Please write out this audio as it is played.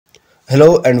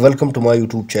Hello and welcome to my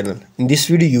YouTube channel. In this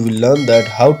video you will learn that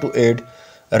how to add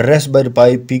a Raspberry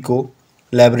Pi Pico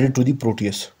library to the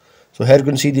Proteus. So here you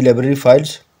can see the library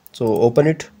files. So open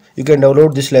it. You can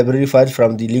download this library files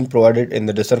from the link provided in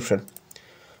the description.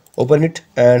 Open it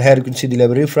and here you can see the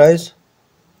library files.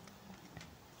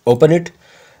 Open it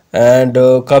and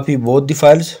copy both the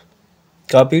files.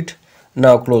 Copy it.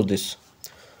 Now close this.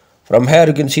 From here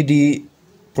you can see the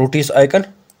Proteus icon.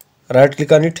 Right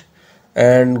click on it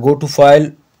and go to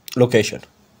file location,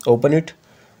 open it,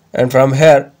 and from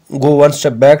here go one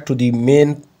step back to the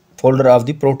main folder of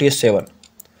the Proteus 7.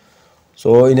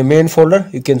 So in the main folder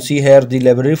you can see here the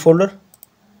library folder.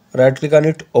 Right click on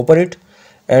it, open it,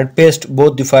 and paste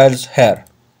both the files here.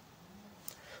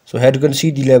 So here you can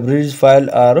see the libraries file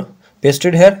are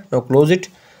pasted here. Now close it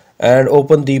and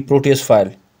open the Proteus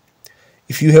file.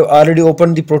 If you have already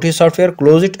opened the Proteus software,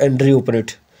 close it and reopen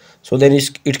it. So then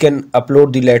it can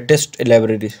upload the latest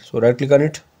library. So right click on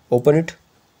it, open it.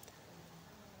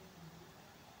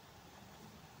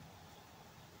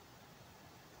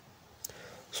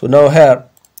 So now here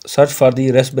search for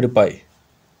the Raspberry Pi.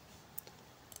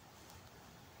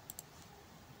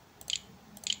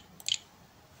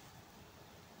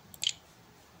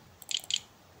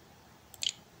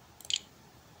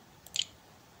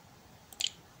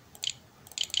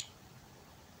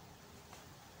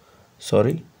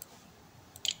 Sorry.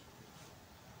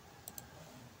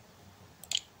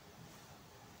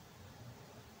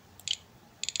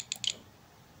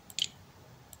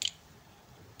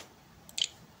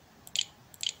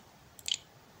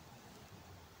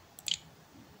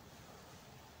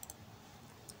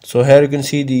 So here you can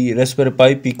see the Raspberry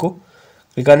Pi Pico.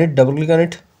 Click on it, double click on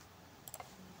it,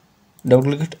 double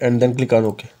click it, and then click on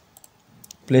OK.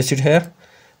 Place it here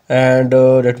and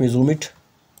let me zoom it.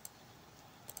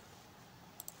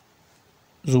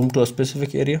 Zoom to a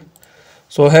specific area.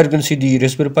 So here you can see the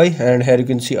Raspberry Pi and here you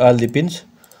can see all the pins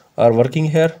are working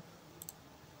here.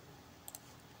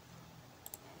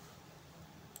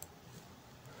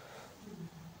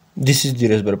 This is the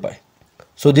Raspberry Pi.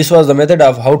 So this was the method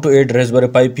of how to add Raspberry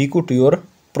Pi Pico to your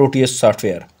Proteus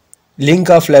software. Link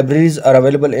of libraries are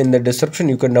available in the description.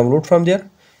 You can download from there.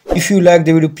 If you like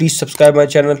the video, please subscribe my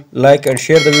channel, like and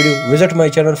share the video. Visit my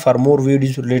channel for more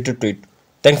videos related to it.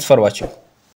 Thanks for watching.